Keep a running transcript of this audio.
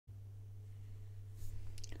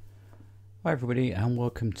Hi everybody, and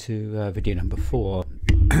welcome to video number 4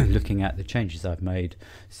 looking at the changes I've made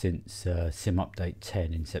since Sim Update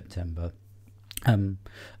 10 in September.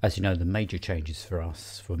 As you know, the major changes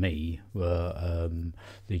for me were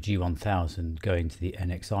the G1000 going to the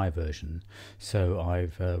NXI version. So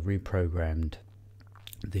I've reprogrammed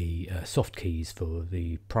the soft keys for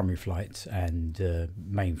the primary flight and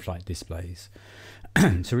main flight displays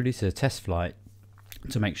to release a test flight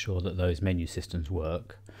to make sure that those menu systems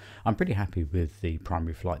work. I'm pretty happy with the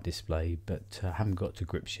primary flight display, but haven't got to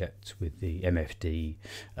grips yet with the MFD.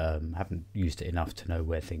 Haven't used it enough to know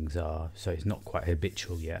where things are, so it's not quite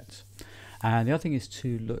habitual yet. And the other thing is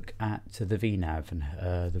to look at the VNAV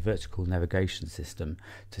and the vertical navigation system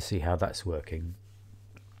to see how that's working.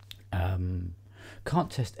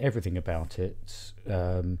 Can't test everything about it.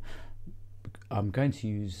 I'm going to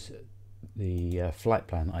use the flight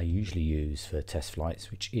plan I usually use for test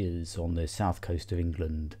flights, which is on the south coast of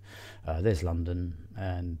England. There's London,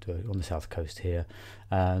 and on the south coast here,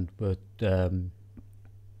 and we're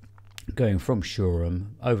going from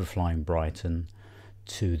Shoreham, overflying Brighton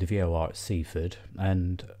to the VOR at Seaford,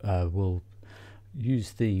 and we'll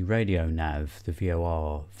use the radio nav, the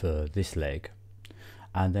VOR, for this leg,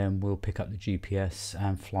 and then we'll pick up the GPS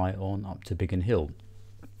and fly on up to Biggin Hill.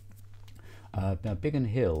 Now Biggin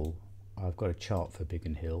Hill, I've got a chart for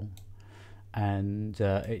Biggin Hill, and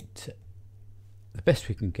the best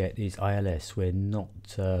we can get is ILS. We're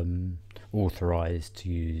not authorized to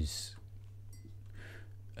use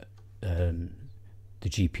the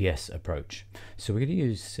GPS approach, so we're going to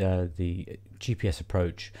use the GPS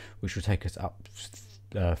approach, which will take us up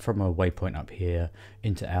from a waypoint up here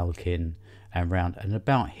into Alkin and round, and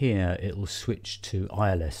about here it will switch to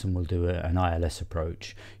ILS, and we'll do an ILS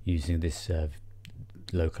approach using this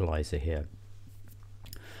localizer here.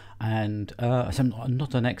 And so I'm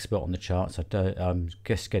not an expert on the charts. I'm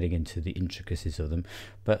just getting into the intricacies of them,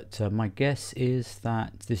 but my guess is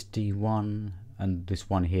that this D1 and this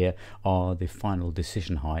one here are the final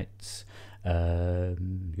decision heights, your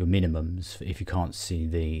minimums. If you can't see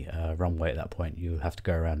the runway at that point, you have to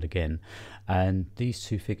go around again. And these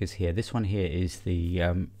two figures here, this one here is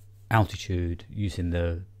the altitude using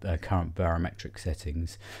the current barometric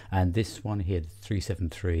settings, and this one here, the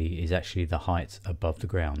 373, is actually the height above the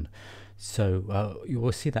ground. So you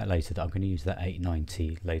will see that later, that I'm going to use that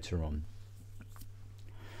 890 later on.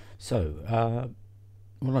 So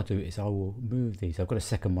what I'll do is I will move these. I've got a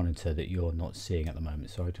second monitor that you're not seeing at the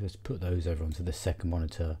moment, so I'll just put those over onto the second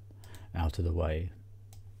monitor out of the way,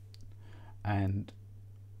 and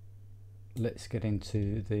let's get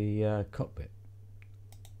into the cockpit.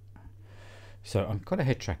 So I've got a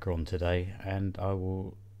head tracker on today, and I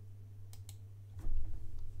will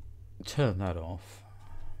turn that off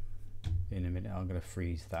in a minute. I'm going to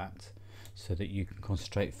freeze that so that you can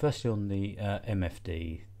concentrate firstly on the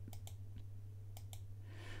MFD.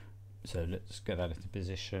 So let's get that into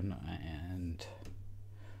position, and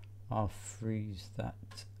I'll freeze that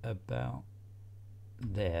about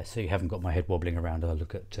there, so you haven't got my head wobbling around as I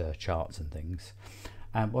look at charts and things.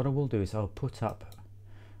 And what I will do is I'll put up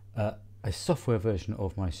a software version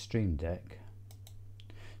of my Stream Deck,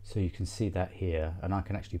 so you can see that here, and I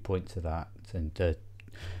can actually point to that and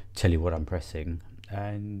tell you what I'm pressing.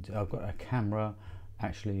 And I've got a camera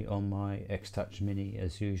actually on my X-Touch Mini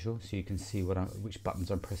as usual, so you can see which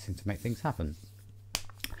buttons I'm pressing to make things happen.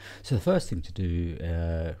 So the first thing to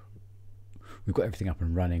do, we've got everything up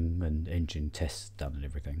and running and engine tests done and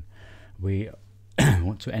everything. We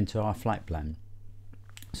want to enter our flight plan.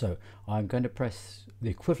 So I'm going to press the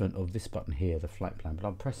equivalent of this button here, the flight plan, but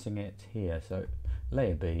I'm pressing it here. So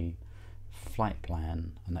layer B, flight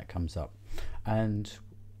plan, and that comes up. And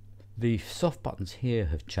the soft buttons here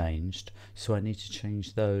have changed, so I need to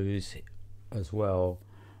change those as well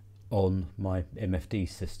on my MFD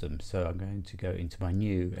system. So I'm going to go into my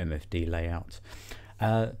new MFD layout.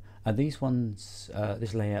 And these ones,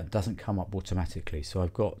 this layout doesn't come up automatically. So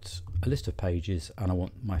I've got a list of pages, and I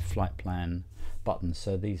want my flight plan buttons.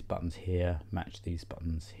 So these buttons here match these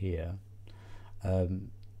buttons here.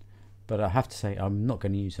 But I have to say I'm not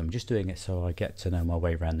going to use them. I'm just doing it so I get to know my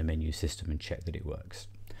way around the menu system and check that it works.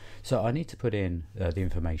 So I need to put in the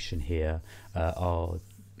information here, our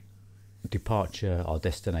departure, our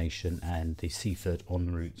destination, and the Seaford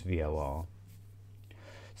en route VOR.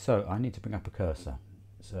 So I need to bring up a cursor.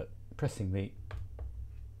 So pressing the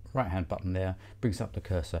right hand button there brings up the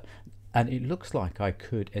cursor, and it looks like I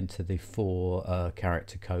could enter the 4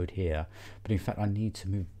 character code here, but in fact I need to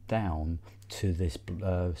move down to this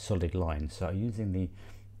solid line. So I'm using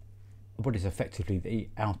what is effectively the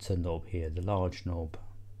outer knob here, the large knob,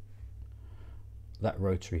 that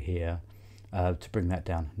rotary here, to bring that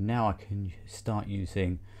down. Now I can start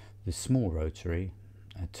using the small rotary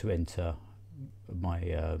to enter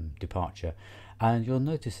my departure, and you'll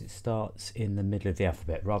notice it starts in the middle of the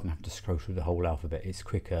alphabet rather than have to scroll through the whole alphabet. It's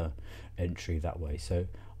quicker entry that way. So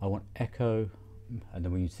I want Echo, and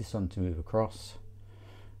then we use this one to move across.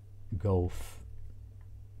 Golf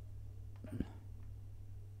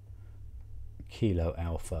Kilo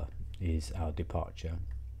Alpha is our departure.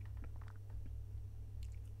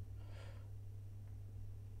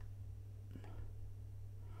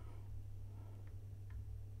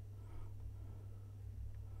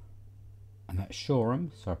 And that's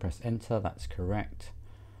Shoreham, so I press enter, that's correct.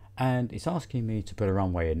 And it's asking me to put a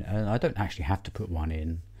runway in, and I don't actually have to put one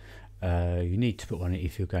in. You need to put one in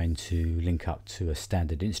if you're going to link up to a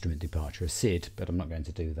standard instrument departure, a SID, but I'm not going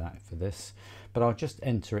to do that for this. But I'll just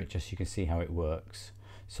enter it just so you can see how it works.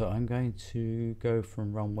 So I'm going to go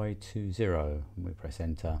from runway 20, and we press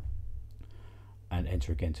enter, and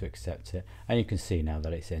enter again to accept it. And you can see now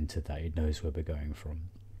that it's entered that, it knows where we're going from.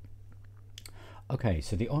 Okay,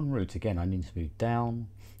 so the en route, again, I need to move down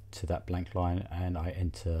to that blank line, and I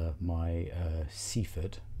enter my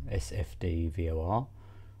Seaford, SFD VOR.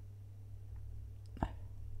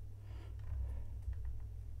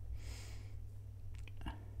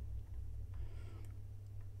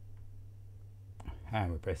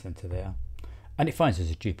 And we press enter there, and it finds us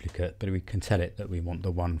a duplicate, but we can tell it that we want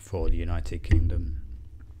the one for the United Kingdom,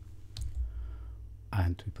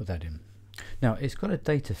 and we put that in. Now it's got a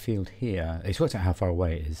data field here. It's worked out how far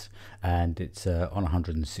away it is, and it's on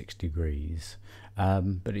 106 degrees,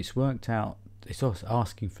 but it's worked out, it's also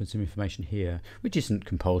asking for some information here which isn't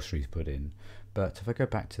compulsory to put in. But if I go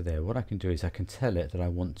back to there, what I can do is I can tell it that I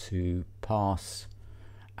want to pass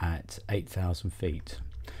at 8,000 feet.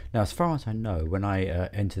 Now, as far as I know, when I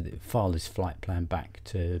file this flight plan back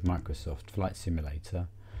to Microsoft Flight Simulator,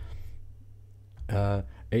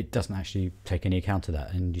 it doesn't actually take any account of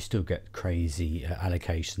that, and you still get crazy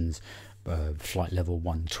allocations, flight level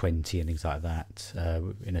 120 and things like that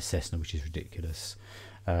in a Cessna, which is ridiculous.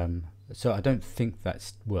 So I don't think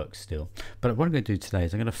that works still. But what I'm going to do today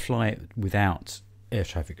is I'm going to fly it without air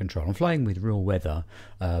traffic control. I'm flying with real weather,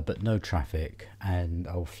 but no traffic, and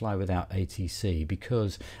I'll fly without ATC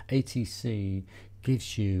because ATC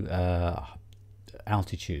gives you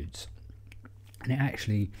altitudes, and it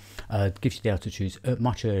actually gives you the altitudes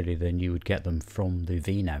much earlier than you would get them from the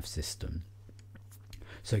VNAV system.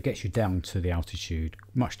 So it gets you down to the altitude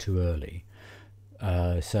much too early.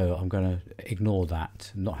 So I'm going to ignore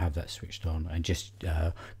that, not have that switched on, and just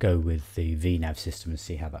go with the VNAV system and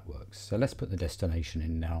see how that works. So let's put the destination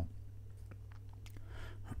in now.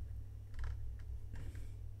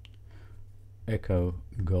 Echo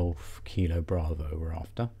Golf Kilo Bravo we're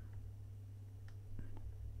after.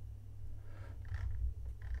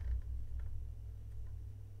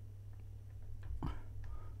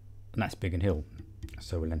 And that's Biggin Hill,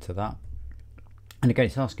 so we'll enter that. And again,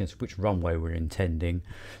 it's asking us which runway we're intending.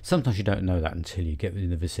 Sometimes you don't know that until you get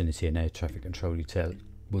within the vicinity, and air traffic control will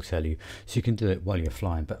tell you. So you can do it while you're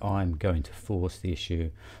flying, but I'm going to force the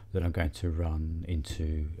issue that I'm going to run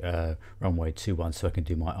into runway 21 so I can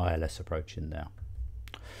do my ILS approach in there.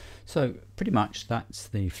 So pretty much that's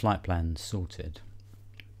the flight plan sorted.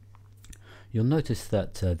 You'll notice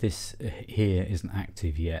that this here isn't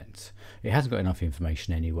active yet. It hasn't got enough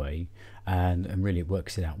information anyway, and really it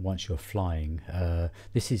works it out once you're flying.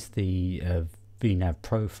 This is the VNAV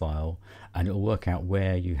profile, and it'll work out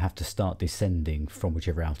where you have to start descending from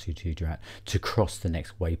whichever altitude you're at to cross the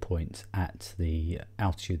next waypoint at the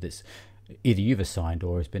altitude that's either you've assigned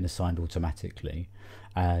or has been assigned automatically,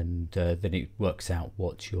 and then it works out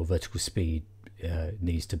what your vertical speed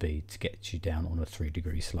needs to be to get you down on a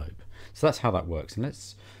 3-degree slope. So that's how that works. And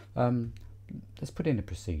let's put in a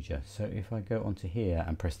procedure. So if I go onto here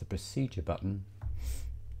and press the procedure button,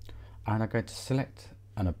 and I'm going to select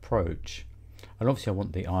an approach, and obviously I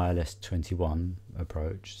want the ILS 21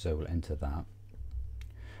 approach, so we'll enter that,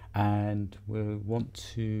 and we'll want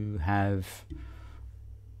to have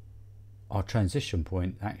our transition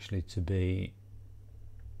point actually to be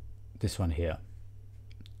this one here.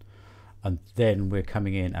 And then we're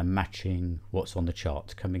coming in and matching what's on the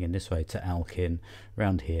chart, coming in this way to Alkin,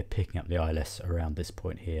 around here, picking up the ILS around this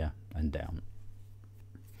point here and down.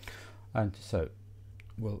 And so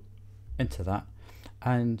we'll enter that,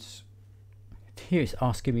 and here it's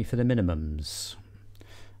asking me for the minimums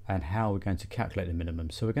and how we're going to calculate the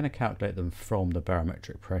minimums. So we're going to calculate them from the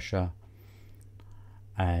barometric pressure,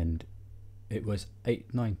 and it was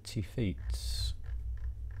 890 feet.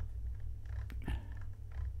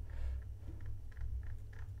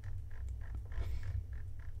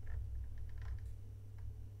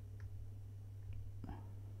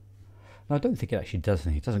 Now, I don't think it actually does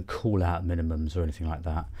anything. It doesn't call out minimums or anything like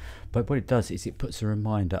that. But what it does is it puts a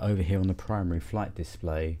reminder over here on the primary flight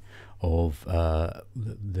display of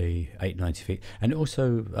the 890 feet. And it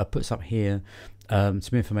also puts up here some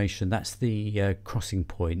information. That's the crossing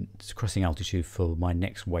altitude for my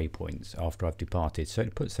next waypoints after I've departed. So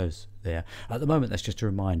it puts those there. At the moment, that's just a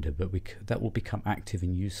reminder, but that will become active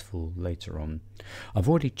and useful later on. I've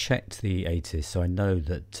already checked the ATIS, so I know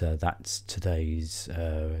that that's today's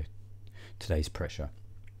pressure.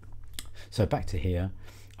 So back to here,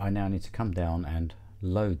 I now need to come down and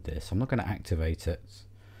load this. I'm not going to activate it.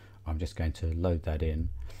 I'm just going to load that in.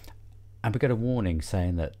 And we get a warning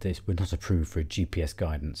saying that we're not approved for a GPS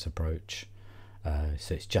guidance approach.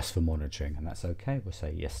 So it's just for monitoring, and that's okay. We'll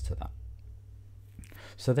say yes to that.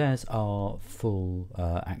 So there's our full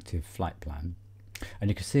active flight plan.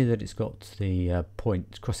 And you can see that it's got the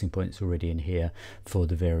crossing points already in here for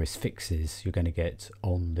the various fixes you're going to get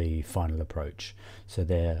on the final approach. So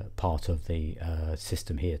they're part of the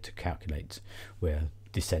system here to calculate where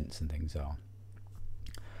descents and things are.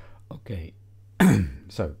 Okay,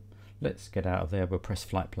 so let's get out of there. We'll press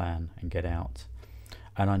flight plan and get out.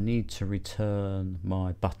 And I need to return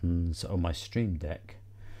my buttons on my Stream Deck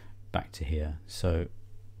back to here. So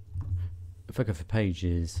if I go for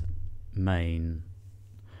pages, main,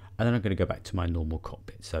 and then I'm going to go back to my normal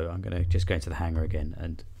cockpit. So I'm going to just go into the hangar again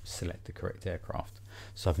and select the correct aircraft.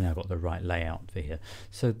 So I've now got the right layout for here.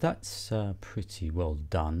 So that's pretty well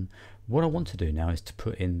done. What I want to do now is to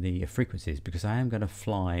put in the frequencies, because I am going to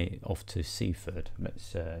fly off to Seaford.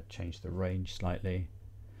 Let's change the range slightly.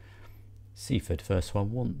 Seaford first. So I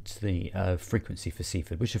want the frequency for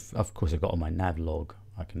Seaford, which of course I've got on my nav log.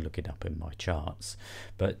 I can look it up in my charts.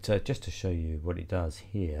 But just to show you what it does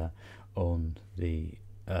here on the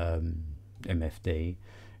MFD,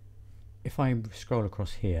 if I scroll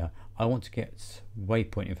across here, I want to get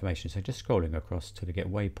waypoint information. So just scrolling across till I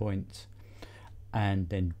get waypoint, and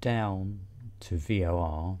then down to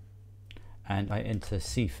VOR, and I enter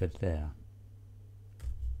Seaford there.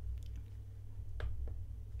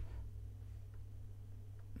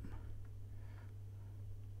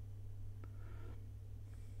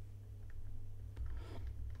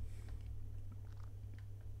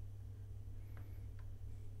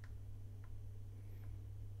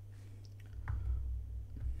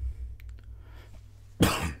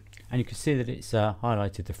 And you can see that it's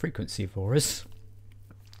highlighted the frequency for us.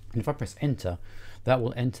 And if I press enter, that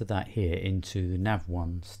will enter that here into the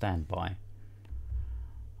nav1 standby.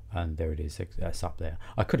 And there it is, that's up there.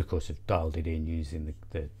 I could of course have dialed it in using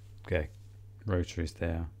the rotaries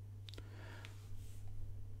there.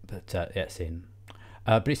 But it's in.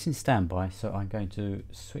 But it's in standby, so I'm going to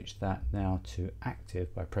switch that now to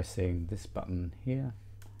active by pressing this button here.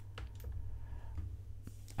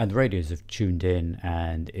 And the radios have tuned in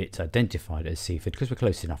and it's identified as Seaford because we're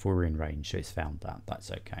close enough, we're in range, so it's found that. That's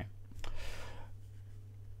okay.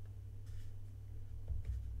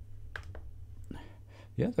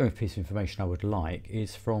 The other piece of information I would like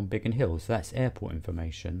is from Biggin Hill, so that's airport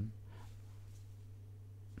information.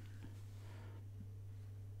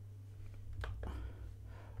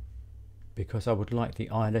 Because I would like the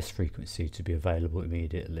ILS frequency to be available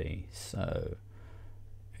immediately. So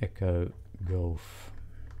Echo Golf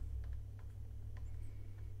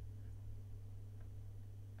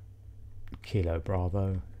Kilo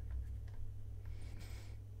Bravo.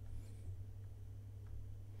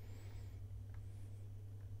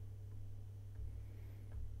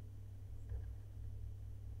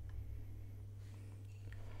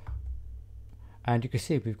 And you can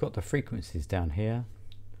see we've got the frequencies down here,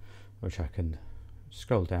 which I can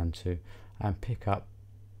scroll down to and pick up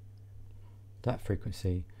that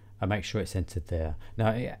frequency and make sure it's entered there. Now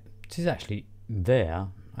it is actually there,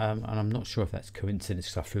 and I'm not sure if that's coincidence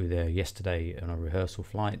because I flew there yesterday on a rehearsal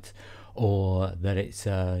flight, or that it's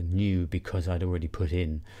new because I'd already put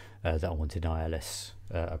in that I wanted an ILS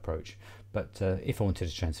approach. But if I wanted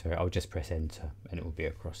to transfer it, I'll just press enter and it will be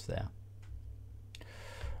across there.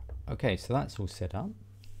 Okay, so that's all set up.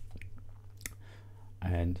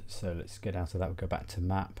 And so let's get out of that. We'll go back to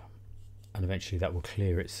map, and eventually that will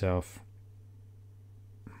clear itself.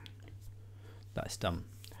 That's done.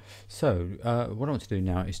 So what I want to do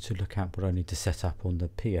now is to look at what I need to set up on the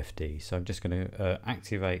PFD. So I'm just going to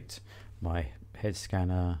activate my head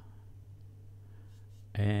scanner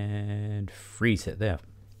and freeze it there.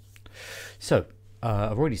 So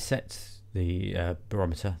I've already set the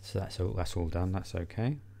barometer, so that's all done. That's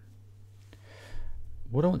okay.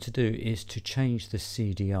 What I want to do is to change the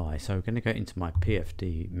CDI. So I'm going to go into my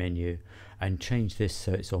PFD menu and change this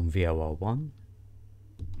so it's on VOR1,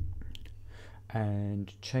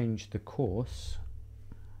 and change the course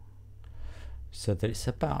so that it's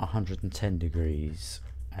about 110 degrees.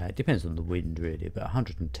 It depends on the wind really, but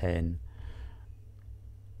 110,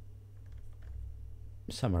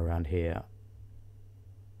 somewhere around here.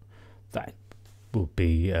 That will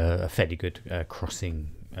be a fairly good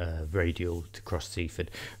crossing radial to cross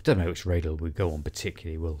Seaford. I don't know which radial we go on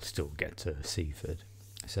particularly, we'll still get to Seaford.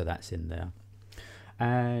 So that's in there.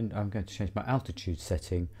 And I'm going to change my altitude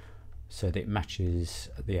setting so that it matches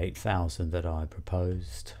the 8,000 that I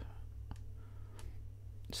proposed.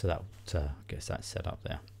 So that gets that set up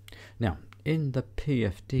there. Now in the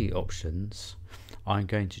PFD options, I'm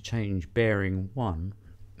going to change bearing 1,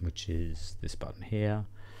 which is this button here,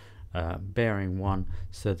 bearing 1,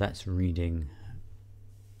 so that's reading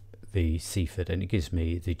the Seaford, and it gives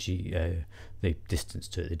me the distance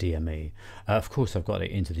to it, the DME. Of course I've got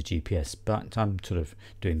it into the GPS, but I'm sort of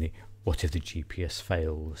doing the what if the GPS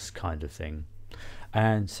fails kind of thing.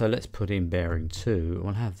 And so let's put in bearing 2.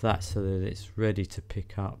 We'll have that so that it's ready to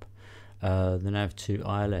pick up the nav2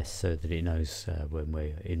 ILS, so that it knows when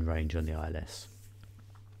we're in range on the ILS.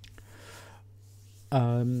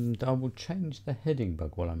 I will change the heading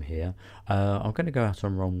bug while I'm here. I'm going to go out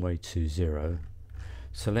on runway 20.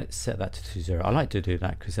 So let's set that to 20. I like to do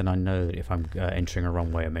that because then I know that if I'm entering a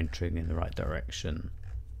runway, I'm entering in the right direction.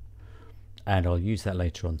 And I'll use that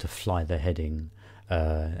later on to fly the heading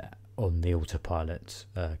on the autopilot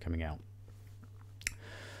coming out.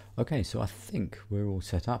 Okay, so I think we're all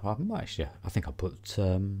set up. I think I'll put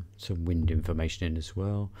some wind information in as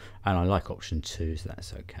well. And I like option 2, so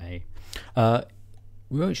that's okay.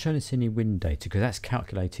 We won't show us any wind data because that's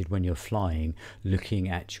calculated when you're flying, looking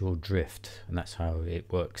at your drift, and that's how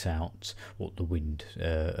it works out what the wind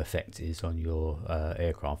effect is on your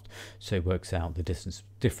aircraft. So it works out the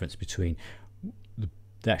difference between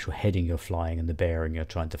the actual heading you're flying and the bearing you're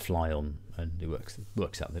trying to fly on, and it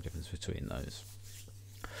works out the difference between those.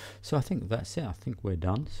 So I think that's it. I think we're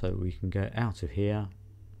done. So we can go out of here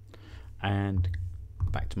and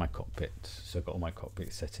back to my cockpit. So I've got all my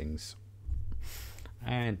cockpit settings.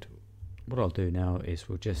 And what I'll do now is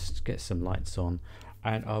we'll just get some lights on,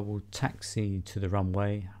 and I will taxi to the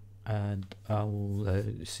runway, and I will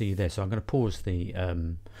see you there. So I'm going to pause the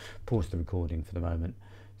recording for the moment,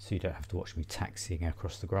 so you don't have to watch me taxiing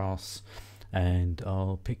across the grass, and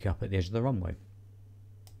I'll pick you up at the edge of the runway.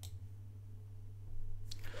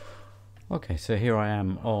 Okay, so here I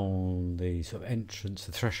am on the sort of entrance,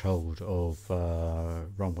 the threshold of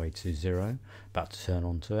runway 20, about to turn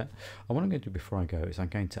onto it. And what I'm going to do before I go is I'm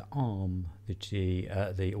going to arm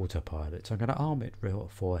the autopilot. So I'm going to arm it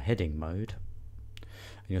for heading mode.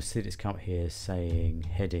 And you'll see it's come up here saying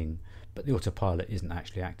heading, but the autopilot isn't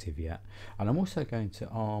actually active yet. And I'm also going to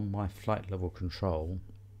arm my flight level control,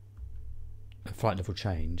 flight level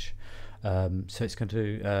change. So it's going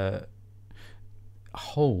to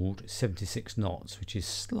hold 76 knots, which is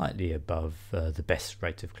slightly above the best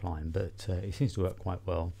rate of climb, but it seems to work quite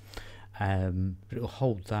well. But it will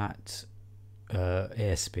hold that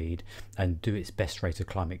airspeed and do its best rate of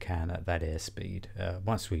climb it can at that airspeed.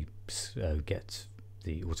 Once we get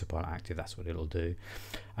the autopilot active, that's what it'll do.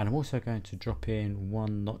 And I'm also going to drop in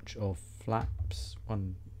 1 notch of flaps,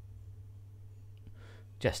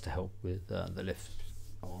 just to help with the lift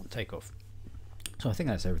on takeoff. So I think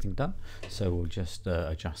that's everything done. So we'll just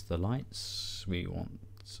adjust the lights. We want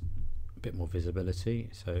a bit more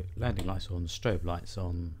visibility. So landing lights on, strobe lights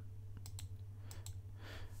on.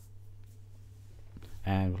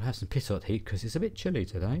 And we'll have some pitot heat because it's a bit chilly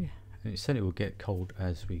today. And it said it will get cold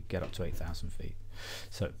as we get up to 8,000 feet.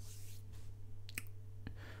 So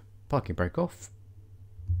parking brake off.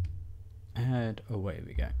 And away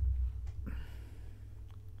we go.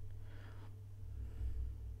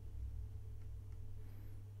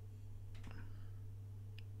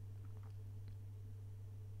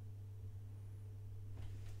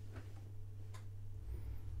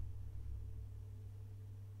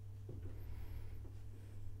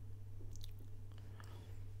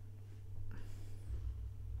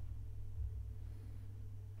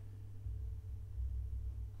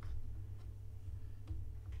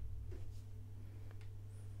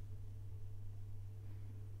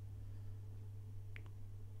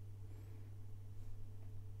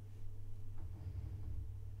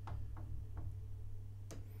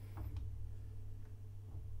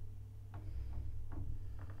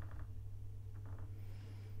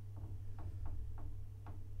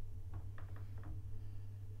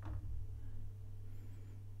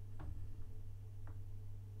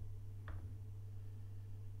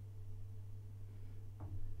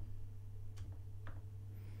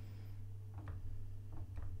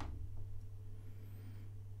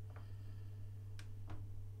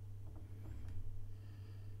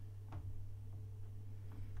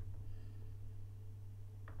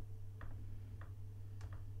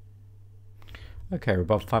 Okay, we're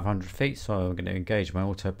above 500 feet, so I'm going to engage my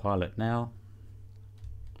autopilot now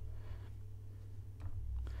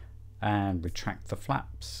and retract the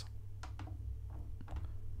flaps.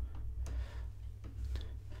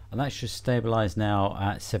 And that should stabilize now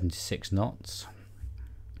at 76 knots.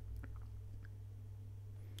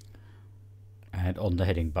 And on the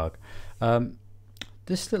heading bug.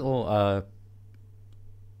 This little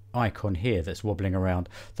icon here that's wobbling around,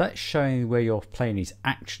 that's showing where your plane is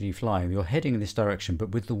actually flying. You're heading in this direction, but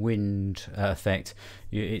with the wind effect,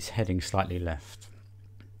 it's heading slightly left.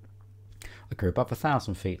 Okay, we're above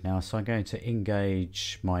 1,000 feet now, so I'm going to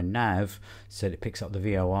engage my nav so that it picks up the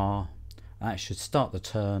VOR. That should start the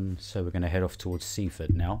turn, so we're going to head off towards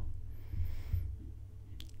Seaford now.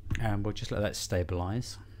 And we'll just let that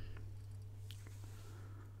stabilize.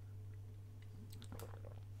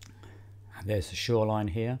 There's the shoreline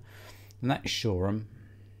here, and that's Shoreham,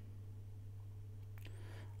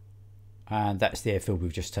 and that's the airfield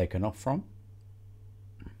we've just taken off from.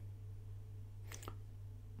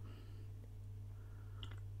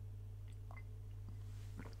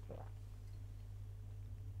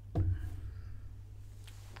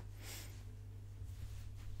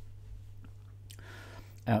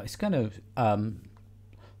 Now it's going to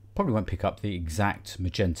probably won't pick up the exact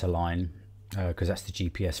magenta line, because that's the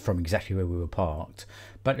GPS from exactly where we were parked,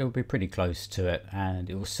 but it will be pretty close to it, and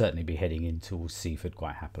it will certainly be heading in towards Seaford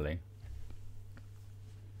quite happily.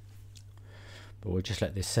 But we'll just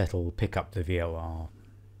let this settle, pick up the VOR.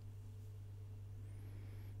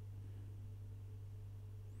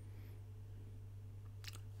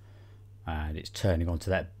 And it's turning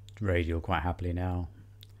onto that radial quite happily now.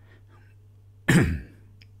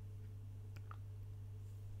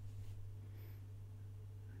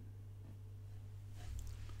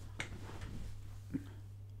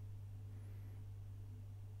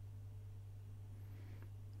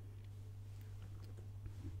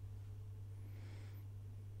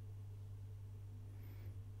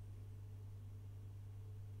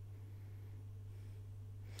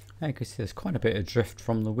 You can see there's quite a bit of drift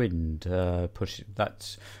from the wind,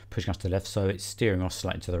 that's pushing us to the left, so it's steering us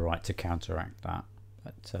slightly to the right to counteract that.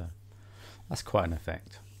 But that's quite an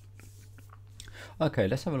effect. Okay,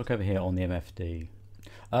 let's have a look over here on the MFD.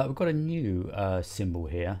 We've got a new symbol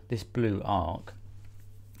here, this blue arc,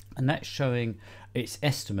 and that's showing its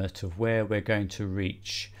estimate of where we're going to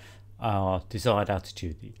reach our desired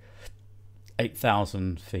altitude,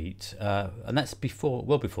 8,000 feet, and that's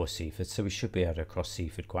well before Seaford, so we should be able to cross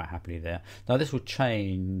Seaford quite happily there. Now this will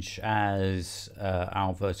change as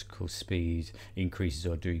our vertical speed increases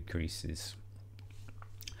or decreases.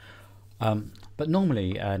 But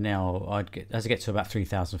normally now, as I get to about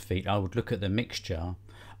 3,000 feet, I would look at the mixture,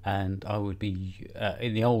 and I would be,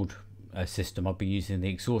 in the old system, I'd be using the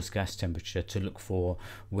exhaust gas temperature to look for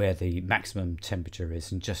where the maximum temperature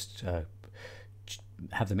is, and just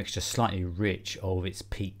have the mixture slightly rich of its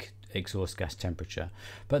peak exhaust gas temperature.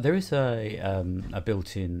 But there is a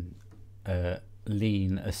built-in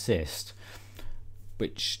lean assist,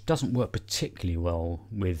 which doesn't work particularly well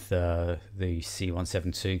with the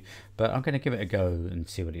C172, but I'm going to give it a go and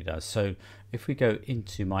see what it does. So if we go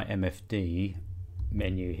into my MFD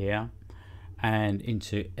menu here and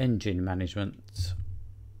into engine management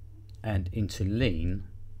and into lean,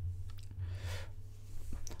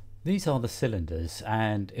 these are the cylinders,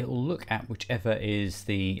 and it will look at whichever is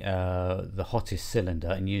the hottest cylinder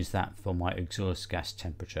and use that for my exhaust gas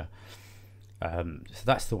temperature. So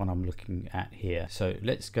that's the one I'm looking at here. So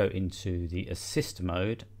let's go into the assist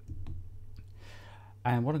mode,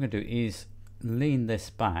 and what I'm going to do is lean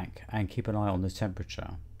this back and keep an eye on the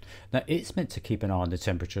temperature. Now it's meant to keep an eye on the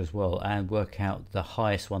temperature as well and work out the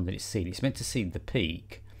highest one that it's seen. It's meant to see the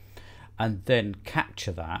peak and then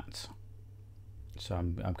capture that. So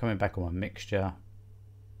I'm coming back on my mixture,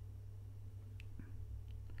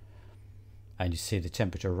 and you see the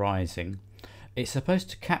temperature rising. It's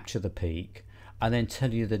supposed to capture the peak and then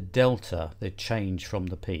tell you the delta, the change from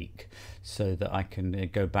the peak, so that I can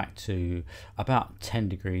go back to about 10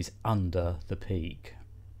 degrees under the peak.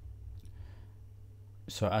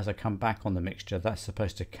 So as I come back on the mixture, that's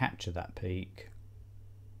supposed to capture that peak.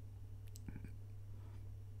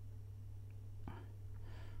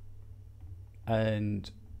 And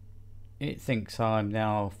it thinks I'm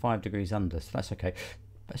now 5 degrees under, so that's okay.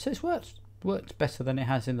 So it's worked better than it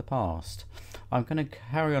has in the past. I'm going to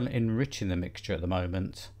carry on enriching the mixture at the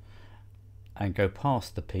moment and go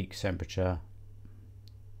past the peak temperature.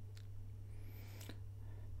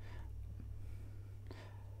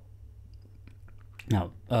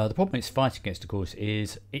 Now, the problem it's fighting against, of course,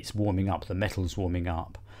 is it's warming up, the metal's warming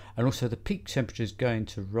up, and also the peak temperature is going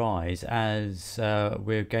to rise as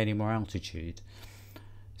we're gaining more altitude.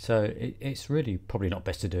 So it's really probably not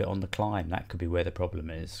best to do it on the climb. That could be where the problem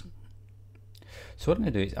is. So what I'm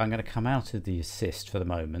going to do is I'm going to come out of the assist for the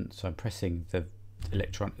moment. So I'm pressing the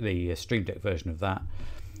Stream Deck version of that,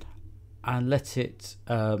 and let it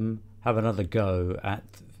have another go at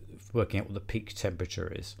working out what the peak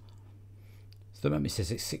temperature is. So the moment it says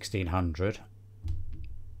it's 1600,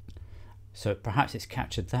 so perhaps it's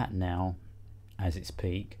captured that now as its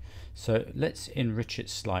peak. So let's enrich it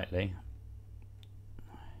slightly,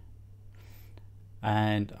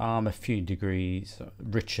 and I'm a few degrees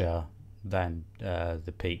richer than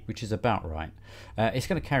the peak, which is about right. It's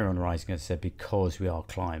going to carry on rising, as I said, because we are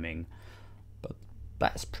climbing, but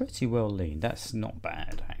that's pretty well lean. That's not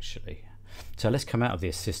bad, actually. So let's come out of the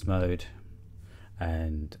assist mode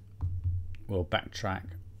and we'll backtrack,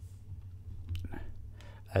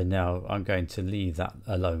 and now I'm going to leave that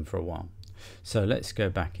alone for a while. So let's go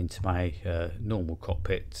back into my normal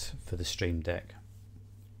cockpit for the Stream Deck.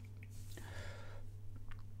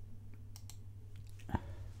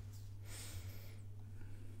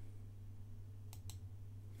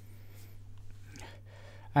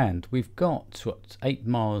 And we've got what, 8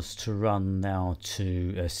 miles to run now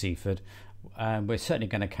to Seaford, and we're certainly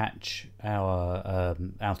going to catch our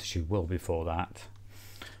altitude well before that.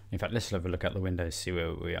 In fact, let's have a look out the window, see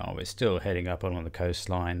where we are. We're still heading up along the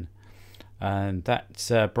coastline, and that's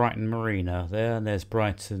Brighton Marina there, and there's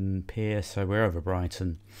Brighton Pier, so we're over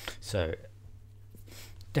Brighton, so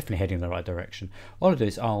definitely heading in the right direction. All I'll do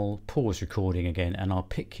is I'll pause recording again, and I'll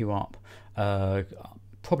pick you up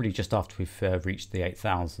probably just after we've reached the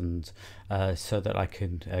 8,000, so that I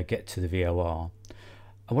can get to the VOR.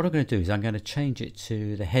 And what I'm going to do is I'm going to change it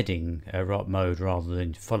to the heading mode rather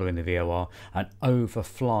than following the VOR, and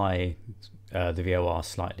overfly the VOR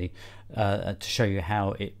slightly to show you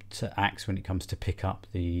how it acts when it comes to pick up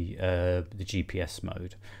the GPS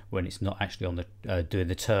mode, when it's not actually on the doing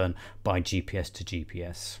the turn by GPS to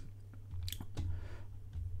GPS.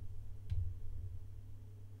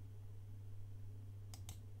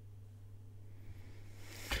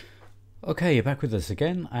 Okay, you're back with us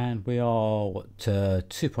again, and we are what,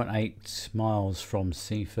 2.8 miles from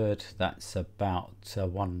Seaford. That's about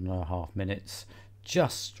 1.5 minutes,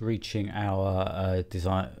 just reaching our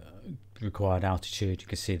required altitude. You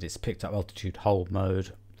can see that it's picked up altitude hold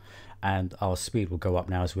mode, and our speed will go up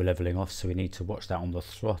now as we're leveling off, so we need to watch that on the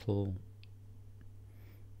throttle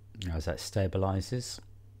as that stabilizes.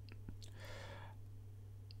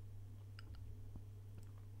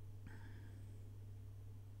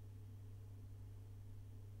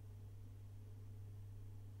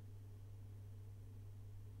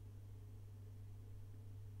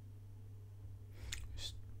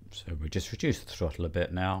 So we'll just reduce the throttle a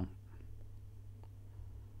bit now.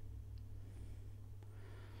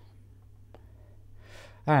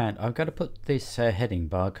 And I'm going to put this heading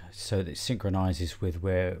bug so that it synchronizes with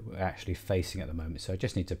where we're actually facing at the moment. So I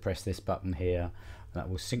just need to press this button here, and that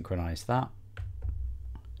will synchronize that.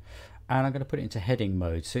 And I'm going to put it into heading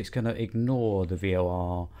mode, so it's going to ignore the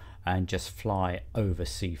VOR and just fly over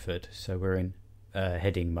Seaford. So we're in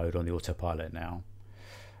heading mode on the autopilot now.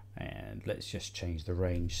 And let's just change the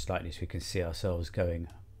range slightly so we can see ourselves going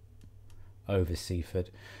over Seaford.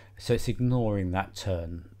 So it's ignoring that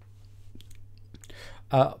turn.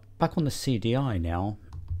 Back on the CDI now,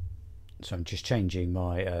 so I'm just changing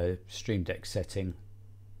my Stream Deck setting,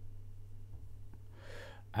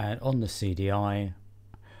 and on the CDI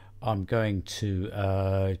I'm going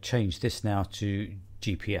to change this now to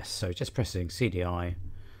GPS. So just pressing CDI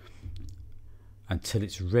until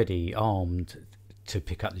it's ready, armed to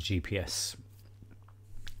pick up the GPS.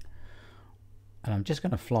 And I'm just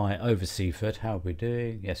going to fly over Seaford. How are we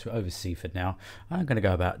doing? Yes, we're over Seaford now. I'm going to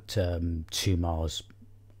go about 2 miles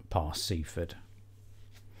past Seaford.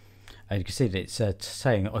 And you can see that it's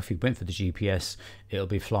saying if we went for the GPS, it'll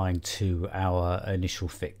be flying to our initial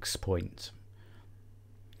fix point.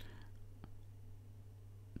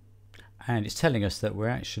 And it's telling us that we're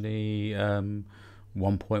actually 1.1,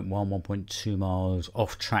 1.2 miles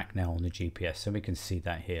off track now on the GPS, so we can see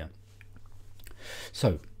that here.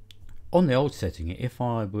 So on the old setting, if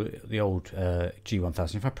I were the old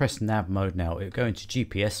G1000, if I press nav mode now, it would go into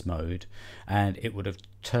GPS mode and it would have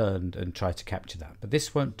turned and tried to capture that, but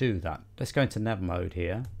this won't do that. Let's go into nav mode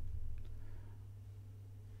here.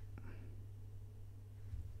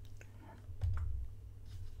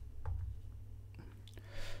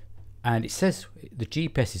 And it says the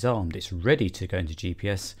GPS is armed, it's ready to go into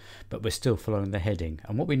GPS, but we're still following the heading.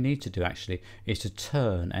 And what we need to do actually is to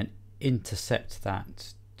turn and intercept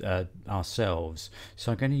that ourselves.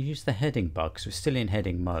 So I'm going to use the heading bug, so we're still in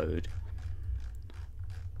heading mode,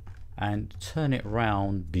 and turn it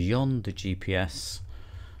round beyond the GPS,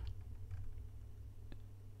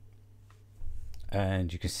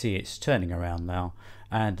 and you can see it's turning around now,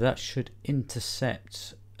 and that should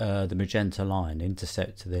intercept the magenta line,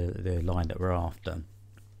 intercept the line that we're after.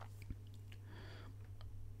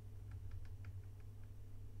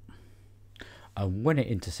 And when it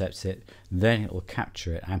intercepts it, then it will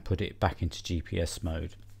capture it and put it back into GPS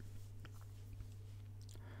mode.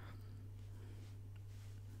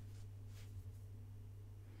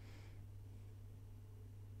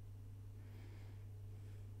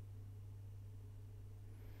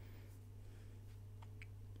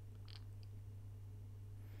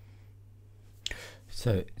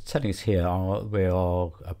 So it's telling us here we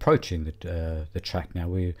are approaching the track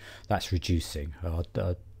now. That's reducing. Our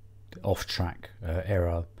off track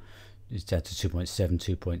error is down to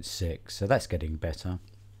 2.7, 2.6, so that's getting better.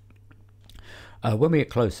 When we get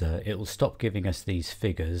closer, it will stop giving us these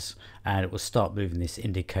figures and it will start moving this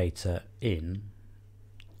indicator in,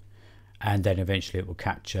 and then eventually it will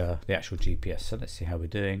capture the actual GPS. So let's see how we're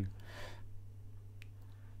doing.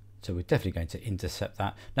 So we're definitely going to intercept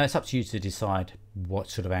that. Now it's up to you to decide what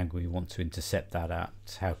sort of angle you want to intercept that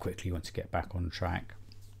at, how quickly you want to get back on track.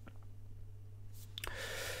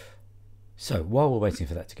 So while we're waiting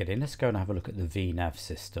for that to get in, let's go and have a look at the VNAV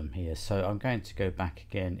system here. So I'm going to go back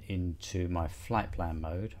again into my flight plan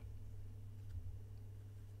mode.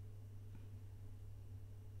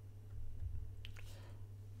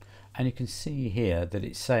 And you can see here that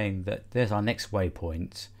it's saying that there's our next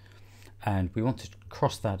waypoint, and we want to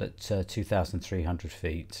cross that at 2,300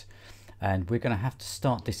 feet. And we're going to have to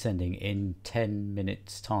start descending in 10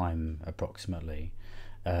 minutes time approximately.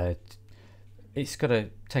 It's got to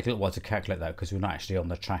take a little while to calculate that because we're not actually on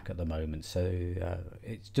the track at the moment, so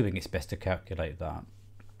it's doing its best to calculate that.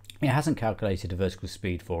 It hasn't calculated a vertical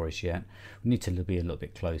speed for us yet. We need to be a little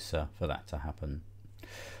bit closer for that to happen.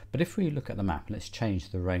 But if we look at the map, let's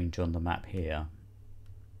change the range on the map here.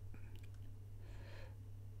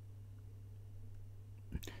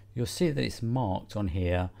 You'll see that it's marked on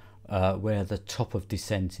here where the top of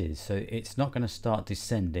descent is, so it's not going to start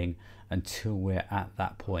descending until we're at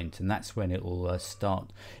that point, and that's when it will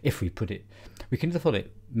start. If we put it, we can either put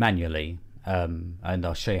it manually, and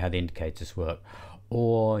I'll show you how the indicators work,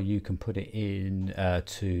 or you can put it in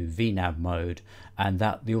to VNAV mode, and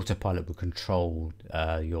that the autopilot will control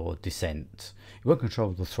your descent. It won't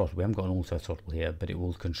control the throttle. We haven't got an auto throttle here, but it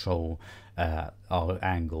will control our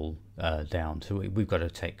angle down. So we've got to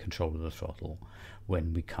take control of the throttle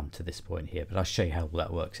when we come to this point here, but I'll show you how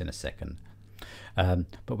that works in a second.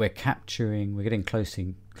 But we're getting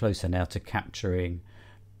closer now to capturing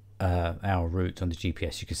our route on the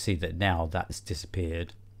GPS. You can see that now that's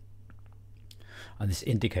disappeared, and this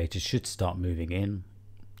indicator should start moving in,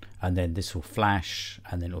 and then this will flash,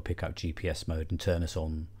 and then it'll pick up GPS mode and turn us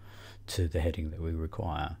on to the heading that we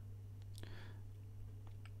require.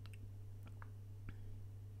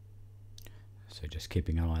 So just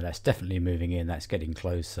keeping an eye, that's definitely moving in, that's getting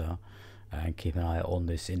closer, and keep an eye on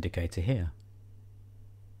this indicator here.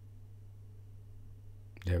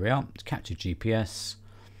 There we are, it's captured GPS,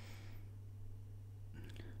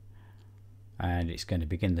 and it's going to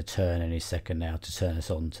begin the turn any second now to turn us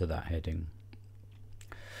on to that heading.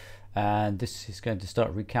 And this is going to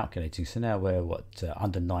start recalculating, so now we're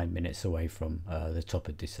under 9 minutes away from the top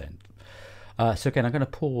of descent. So again, I'm going to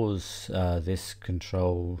pause this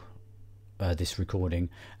recording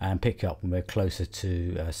and pick up when we're closer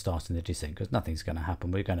to starting the descent, because nothing's going to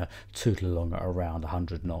happen. We're going to tootle along at around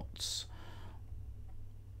 100 knots.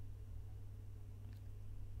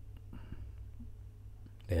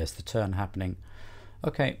 There's the turn happening.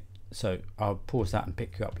 Okay, so I'll pause that and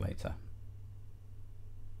pick you up later.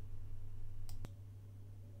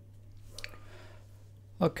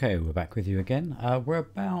 Okay, we're back with you again. We're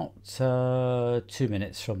about 2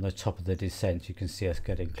 minutes from the top of the descent. You can see us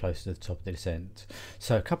getting close to the top of the descent.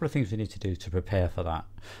 So a couple of things we need to do to prepare for that.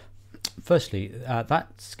 Firstly,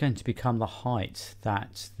 that's going to become the height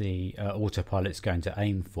that the autopilot's going to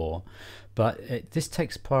aim for, but this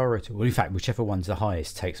takes priority. Well, in fact, whichever one's the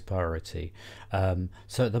highest takes priority.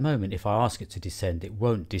 So at the moment, if I ask it to descend, it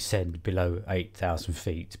won't descend below 8,000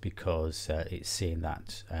 feet because it's seeing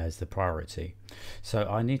that as the priority. So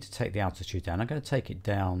I need to take the altitude down. I'm going to take it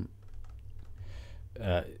down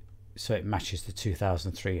so it matches the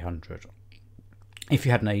 2,300. If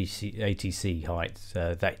you had an ATC height,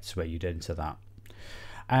 that's where you'd enter that.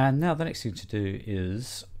 And now the next thing to do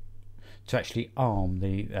is to actually arm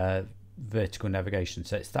the vertical navigation.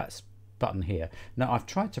 So that's button here. Now I've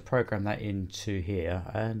tried to program that into here,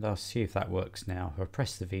 and I'll see if that works now. I'll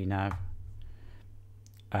press the VNAV,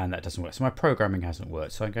 and that doesn't work. So my programming hasn't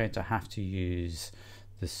worked. So I'm going to have to use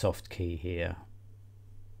the soft key here.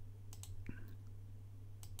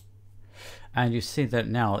 And you see that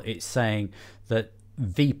now it's saying that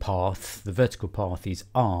V path, the vertical path, is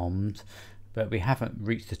armed, but we haven't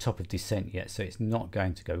reached the top of descent yet, so it's not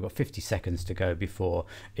going to go. We've got 50 seconds to go before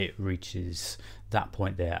it reaches that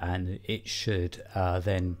point there, and it should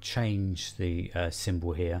then change the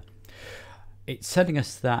symbol here. It's telling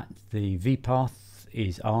us that the V path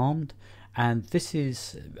is armed, and this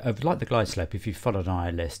is like the glide slope. If you follow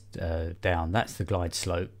an ILS down, that's the glide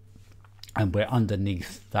slope, and we're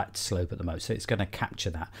underneath that slope at the moment, so it's going to capture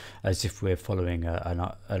that as if we're following an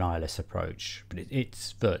ILS approach, but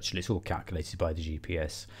it's virtual, it's all calculated by the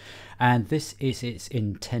GPS, and this is its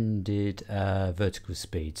intended vertical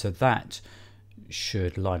speed, so that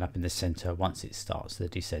should line up in the center once it starts the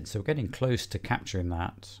descent. So we're getting close to capturing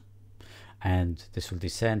that, and this will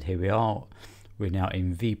descend. Here we are, we're now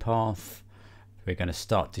in V path. We're going to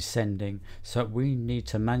start descending, so we need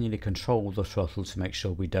to manually control the throttle to make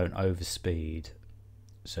sure we don't overspeed.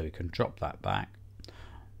 So we can drop that back.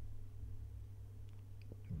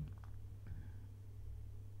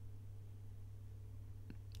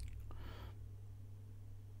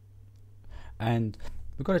 And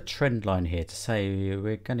we've got a trend line here to say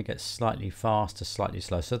we're going to get slightly faster, slightly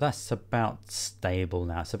slow. So that's about stable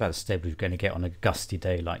now. It's about as stable as we're going to get on a gusty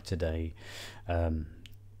day like today.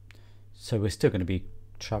 So we're still going to be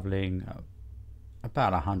traveling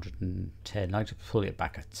about 110. I like to pull it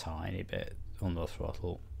back a tiny bit on the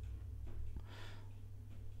throttle.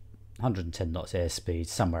 110 knots airspeed,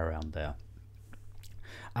 somewhere around there.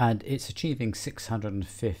 And it's achieving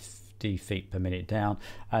 650 feet per minute down,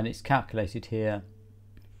 and it's calculated here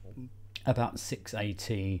about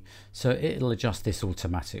 680. So it'll adjust this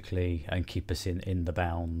automatically and keep us in the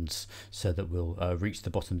bounds so that we'll reach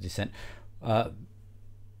the bottom of the descent.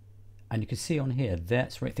 And you can see on here,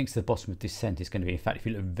 that's where it thinks the bottom of descent is going to be. In fact, if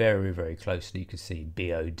you look very, very closely, you can see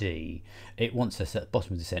BOD. It wants us at the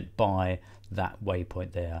bottom of descent by that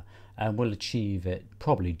waypoint there. And we'll achieve it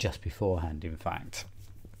probably just beforehand, in fact,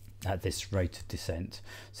 at this rate of descent.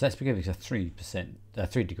 So that's giving us a 3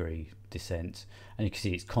 degree descent. And you can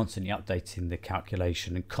see it's constantly updating the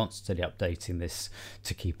calculation and constantly updating this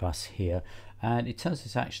to keep us here. And it tells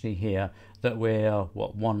us actually here that we're,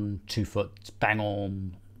 what, 1-2 foot bang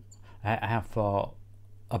on, how far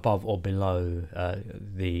above or below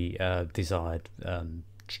the desired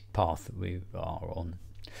path that we are on.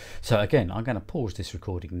 So again, I'm going to pause this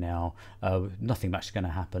recording now. Nothing much is going to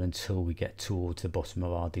happen until we get towards the bottom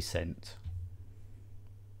of our descent.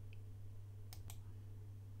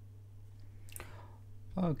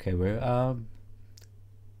 Okay, we're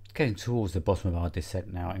getting towards the bottom of our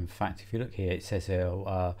descent now. In fact, if you look here, it says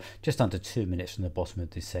here just under 2 minutes from the bottom of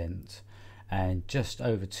descent, and just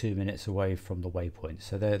over 2 minutes away from the waypoint.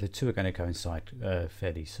 So the two are going to coincide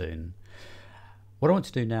fairly soon. What I want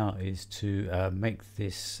to do now is to make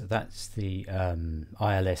this, that's the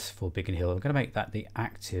ILS for Biggin Hill. I'm going to make that the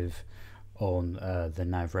active on the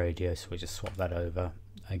nav radio, so we just swap that over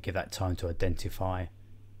and give that time to identify.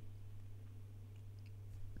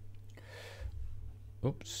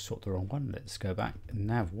 Oops, swap the wrong one. Let's go back.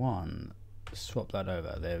 Nav 1, swap that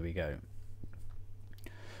over. There we go.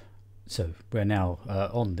 So we're now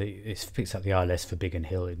on the, it picks up the ILS for Biggin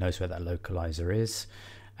Hill, it knows where that localizer is,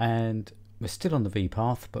 and we're still on the V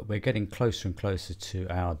path, but we're getting closer and closer to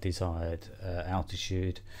our desired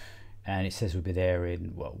altitude, and it says we'll be there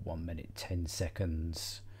in, well, 1 minute 10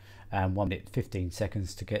 seconds and 1 minute 15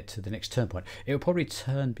 seconds to get to the next turn point. It will probably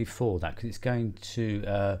turn before that because it's going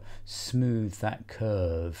to smooth that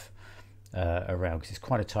curve around, because it's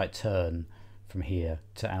quite a tight turn from here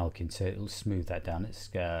to Alkin, so it'll smooth that down. Let's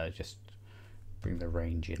just bring the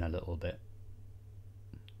range in a little bit,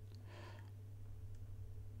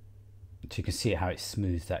 so you can see how it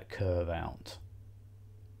smooths that curve out.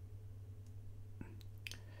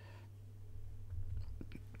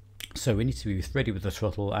 So we need to be ready with the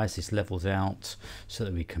throttle as this levels out so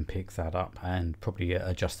that we can pick that up and probably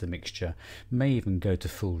adjust the mixture. May even go to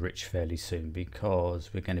full rich fairly soon because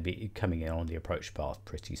we're going to be coming in on the approach path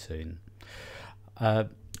pretty soon. Got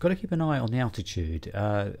to keep an eye on the altitude.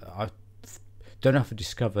 I don't know if I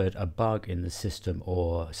discovered a bug in the system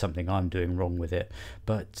or something I'm doing wrong with it,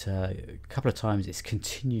 but a couple of times it's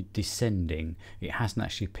continued descending. It hasn't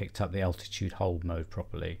actually picked up the altitude hold mode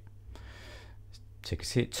properly. So you can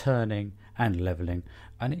see it turning and leveling,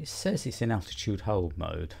 and it says it's in altitude hold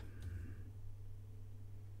mode.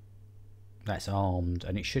 That's armed,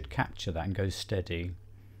 and it should capture that and go steady.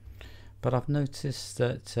 But I've noticed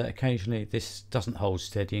that occasionally this doesn't hold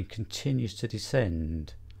steady and continues to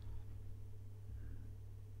descend.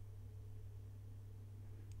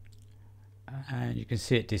 And you can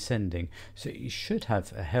see it descending, so you should have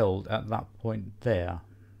held at that point there.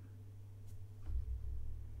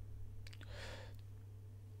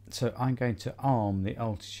 So I'm going to arm the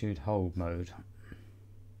altitude hold mode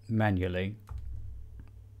manually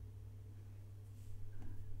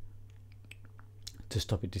to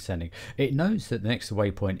stop it descending. It knows that the next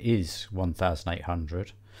waypoint is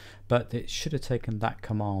 1800, but it should have taken that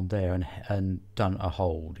command there and done a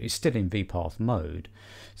hold. It's still in VPath mode,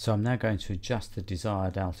 so I'm now going to adjust the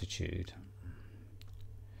desired altitude.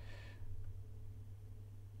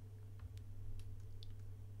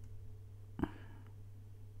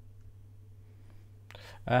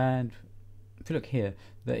 And if you look here,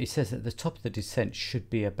 that it says that the top of the descent should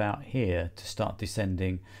be about here to start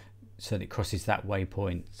descending, so that it crosses that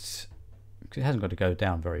waypoint, because it hasn't got to go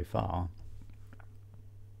down very far.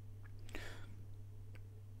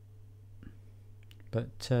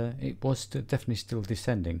 But it was definitely still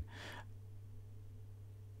descending,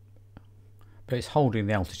 but it's holding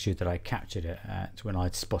the altitude that I captured it at when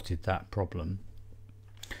I'd spotted that problem.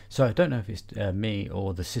 So I don't know if it's me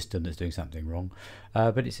or the system that's doing something wrong,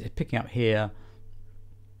 but it's picking up here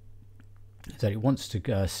that it wants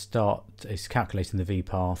to start. It's calculating the V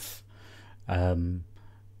path, and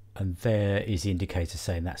there is the indicator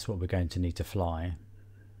saying that's what we're going to need to fly.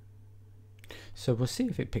 So we'll see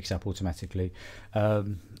if it picks up automatically.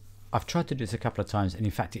 I've tried to do this a couple of times, and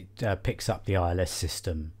in fact it picks up the ILS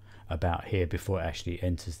system about here before it actually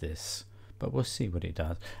enters this, but we'll see what it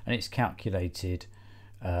does. And it's calculated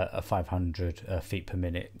a 500 feet per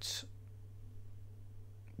minute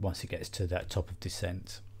once it gets to that top of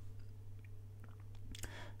descent.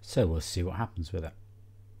 So we'll see what happens with it.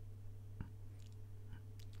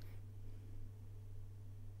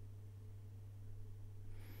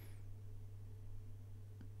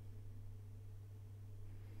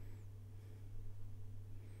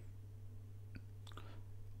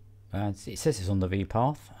 And it says it's on the V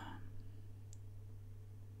path,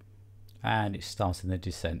 and it's starting the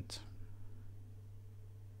descent.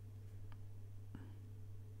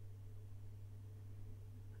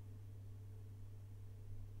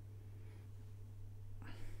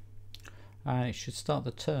 And it should start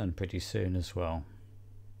the turn pretty soon as well.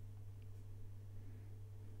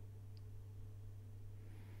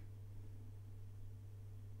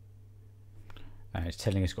 And it's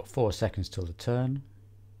telling us it's got 4 seconds till the turn.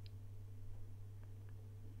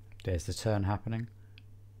 There's the turn happening.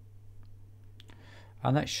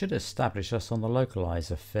 And that should establish us on the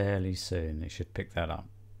localizer fairly soon. It should pick that up.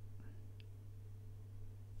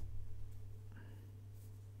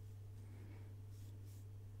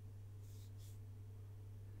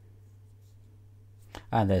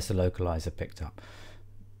 And there's the localizer picked up.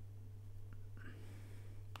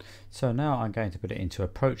 So now I'm going to put it into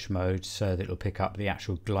approach mode so that it will pick up the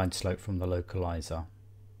actual glide slope from the localizer.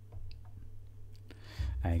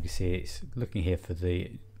 And you can see it's looking here for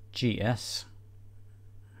the GS,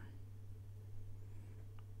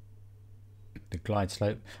 the glide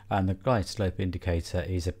slope, and the glide slope indicator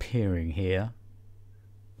is appearing here.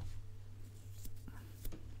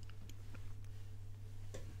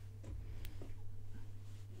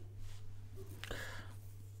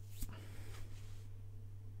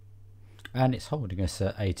 And it's holding us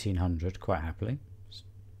at 1800 quite happily.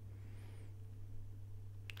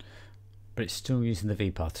 But it's still using the V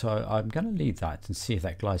path, so I'm going to leave that and see if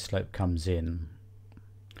that glide slope comes in,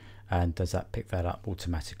 and does that pick that up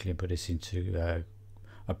automatically and put us into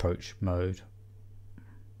approach mode.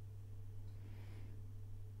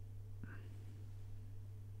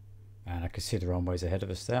 And I can see the runways ahead of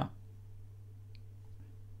us there.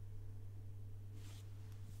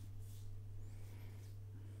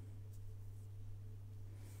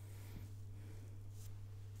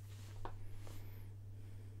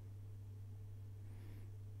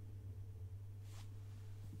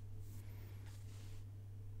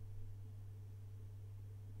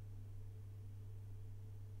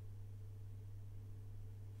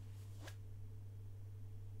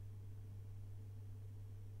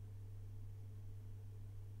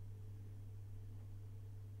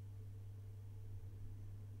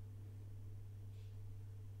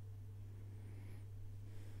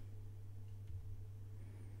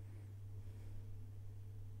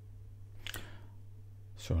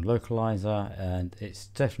 So on localizer, and it's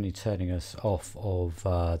definitely turning us off of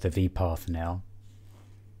the V path now,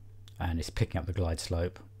 and it's picking up the glide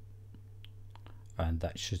slope, and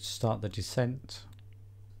that should start the descent.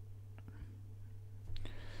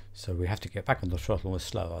 So we have to get back on the throttle and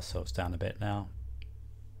slow ourselves down a bit now.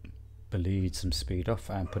 Bleed some speed off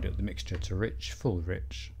and put it with the mixture to rich, full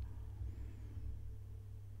rich.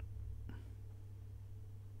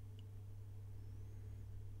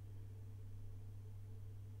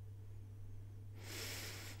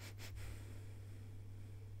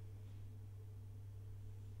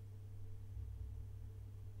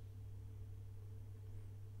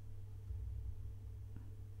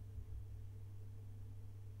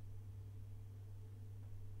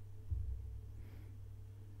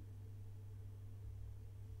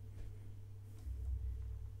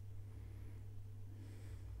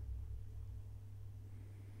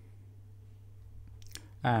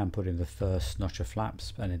 And put in the first notch of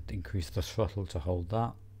flaps and then increase the throttle to hold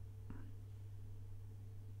that.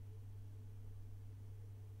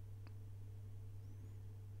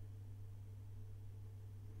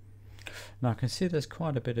 Now I can see there's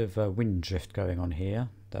quite a bit of wind drift going on here,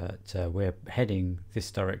 that we're heading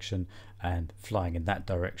this direction and flying in that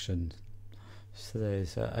direction. So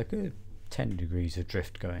there's a good 10 degrees of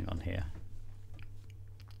drift going on here.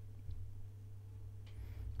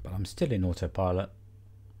 But I'm still in autopilot.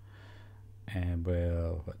 And we're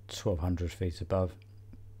 1200 feet above.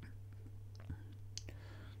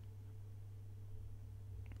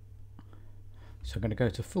 So I'm going to go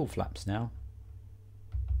to full flaps now.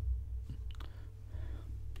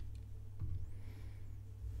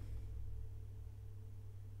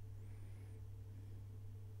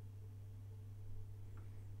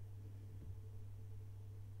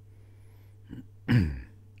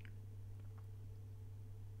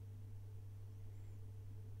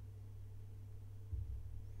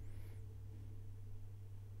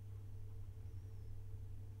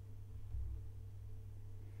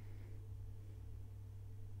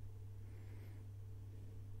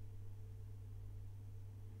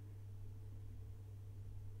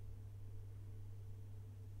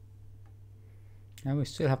 And we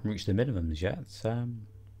still haven't reached the minimums yet. It's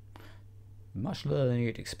much lower than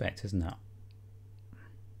you'd expect, isn't it?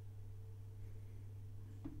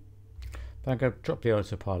 But I'm going to drop the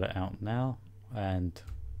autopilot out now, and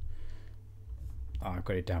I've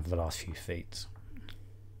got it down for the last few feet.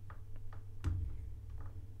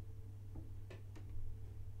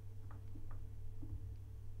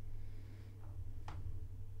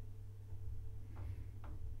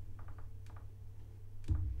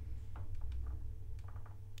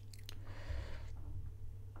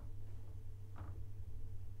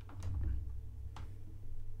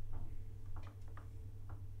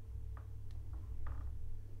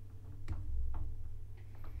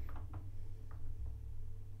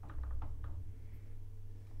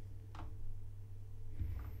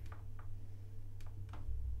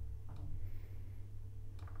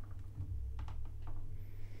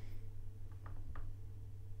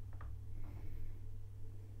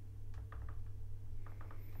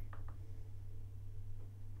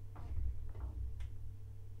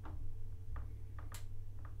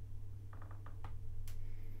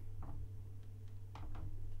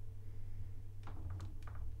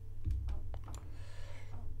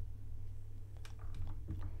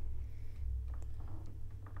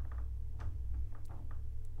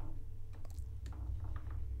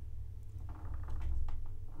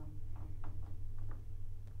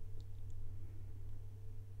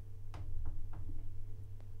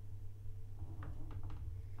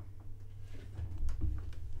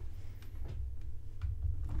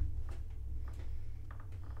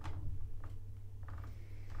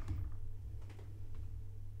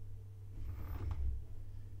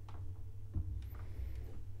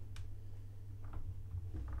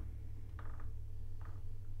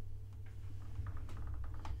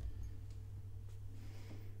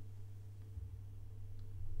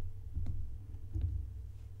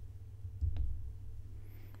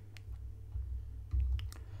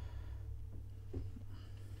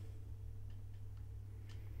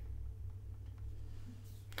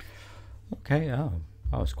 Okay, oh,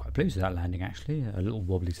 I was quite pleased with that landing actually. A little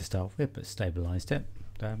wobbly to start with, but stabilised it.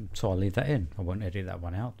 So I'll leave that in. I won't edit that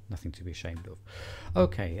one out. Nothing to be ashamed of.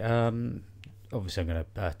 Okay, obviously I'm going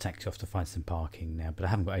to taxi off to find some parking now, but I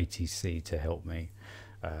haven't got ATC to help me,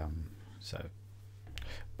 so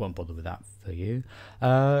won't bother with that for you.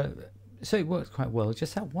 So it works quite well.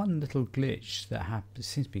 Just that one little glitch that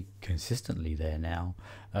seems to be consistently there now.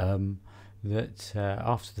 That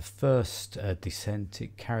after the first descent,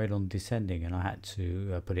 it carried on descending, and I had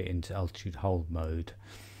to put it into altitude hold mode.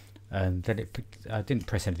 And then I didn't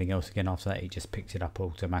press anything else again after that. It just picked it up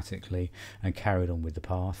automatically and carried on with the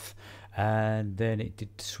path. And then it did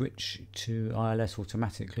switch to ILS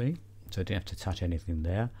automatically. so I didn't have to touch anything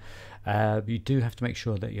there. You do have to make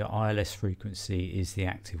sure that your ILS frequency is the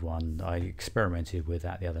active one. I experimented with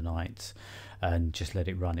that the other night and just let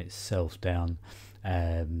it run itself down,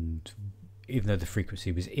 and even though the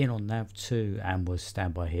frequency was in on nav2 and was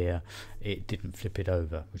standby here, it didn't flip it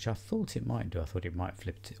over, which I thought it might do. I thought it might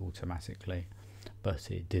flip it automatically,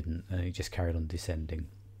 but it didn't, and it just carried on descending.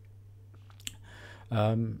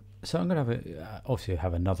 So I'm going to obviously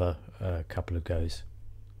have another couple of goes.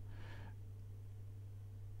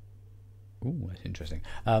 Oh, that's interesting.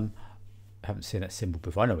 I haven't seen that symbol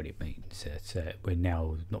before. I know what it means. We're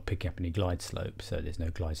now not picking up any glide slope, so there's no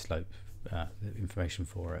glide slope information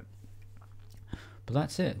for it. But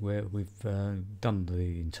that's it. We've done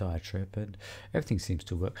the entire trip and everything seems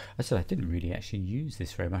to work. I said I didn't really actually use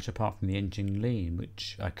this very much apart from the engine lean,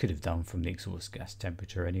 which I could have done from the exhaust gas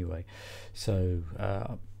temperature anyway. So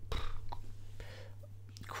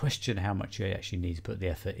question how much you actually need to put the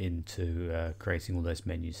effort into creating all those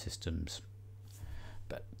menu systems.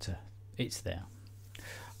 But it's there.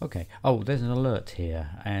 Okay. Oh, there's an alert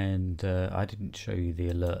here, and I didn't show you the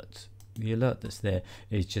alert. The alert that's there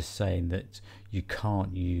is just saying that you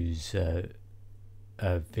can't use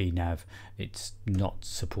VNAV. It's not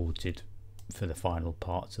supported for the final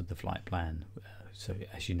parts of the flight plan. So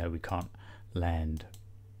as you know, we can't land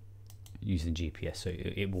using GPS, so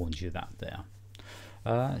it warns you that there.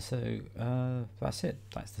 So that's it.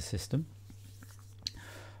 That's the system.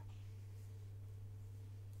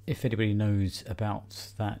 If anybody knows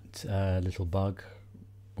about that little bug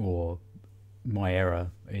or my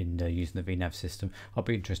error in using the VNAV system, I'll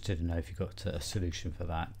be interested to know if you've got a solution for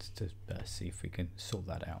that, to see if we can sort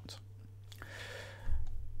that out.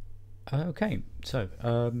 Okay, so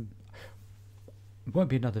it won't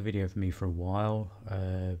be another video for me for a while.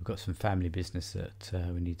 We've got some family business that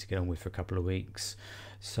we need to get on with for a couple of weeks,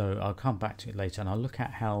 so I'll come back to it later and I'll look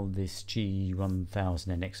at how this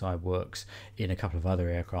G1000NXI works in a couple of other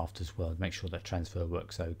aircraft as well, make sure that transfer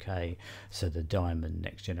works okay, so the Diamond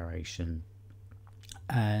next generation.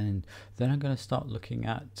 And then I'm going to start looking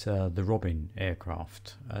at the Robin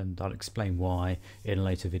aircraft, and I'll explain why in a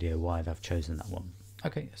later video why I've chosen that one.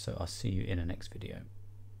 Okay, so I'll see you in the next video.